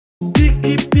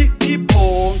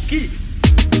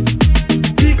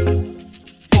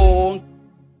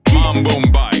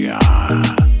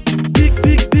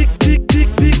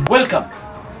Welcome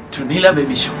to Nila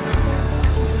Baby Show.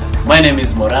 My name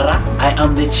is Morara. I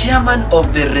am the chairman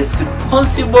of the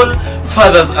Responsible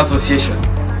Fathers Association.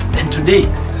 And today,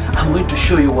 I'm going to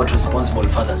show you what responsible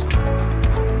fathers do.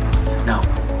 Now,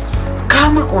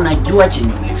 kama unajua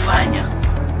chenye ulifanya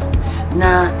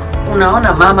na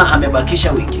unaona mama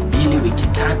amebakisha wiki 2, wiki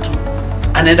 3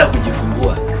 anaenda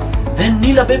kujifungua, then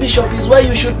Nila Baby Shop is where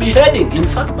you should be heading. In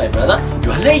fact, my brother,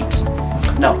 you are late.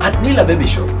 Now, at Nila Baby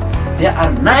Shop, there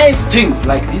are nice things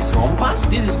like these rompers.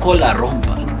 This is called a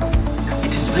romper.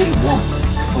 It is very warm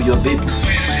for your baby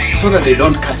so that they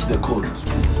don't catch the cold.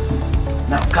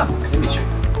 Now, come, let me show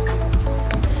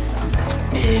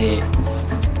you.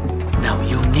 Now,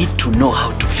 you need to know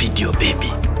how to feed your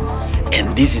baby.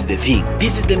 And this is the thing.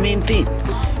 This is the main thing.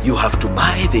 You have to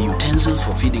buy the utensils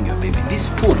for feeding your baby. This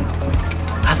spoon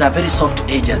has a very soft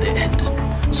edge at the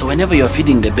end. So whenever you're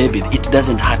feeding the baby, it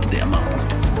doesn't hurt their mouth.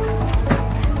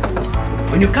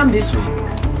 When you come this way,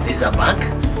 there's a bag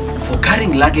for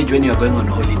carrying luggage when you're going on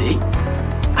holiday.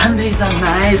 And there's a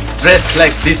nice dress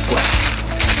like this one.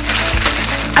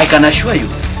 I can assure you,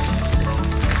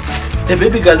 the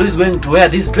baby girl who is going to wear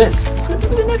this dress is going to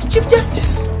be the next Chief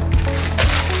Justice.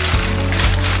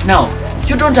 Now,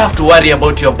 you don't have to worry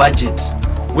about your budget.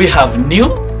 We have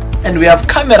new and we have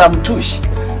camera mtush.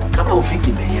 Kama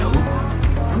ufiki bei ya huku,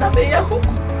 una bei ya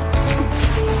huku.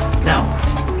 Now,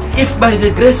 if by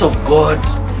the grace of God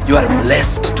you are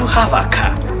blessed to have a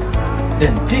car,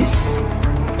 then this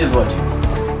is what you do.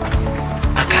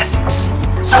 A car seat.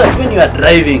 So that when you are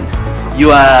driving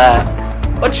your,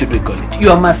 what should we call it?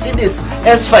 Your Mercedes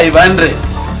S500,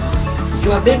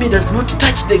 your baby does not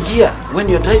touch the gear when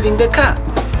you're driving the car.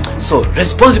 So,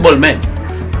 responsible men,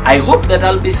 I hope that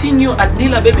I'll be seeing you at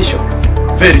Nila Baby Shop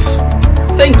very soon.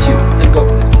 Thank you and God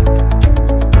bless you.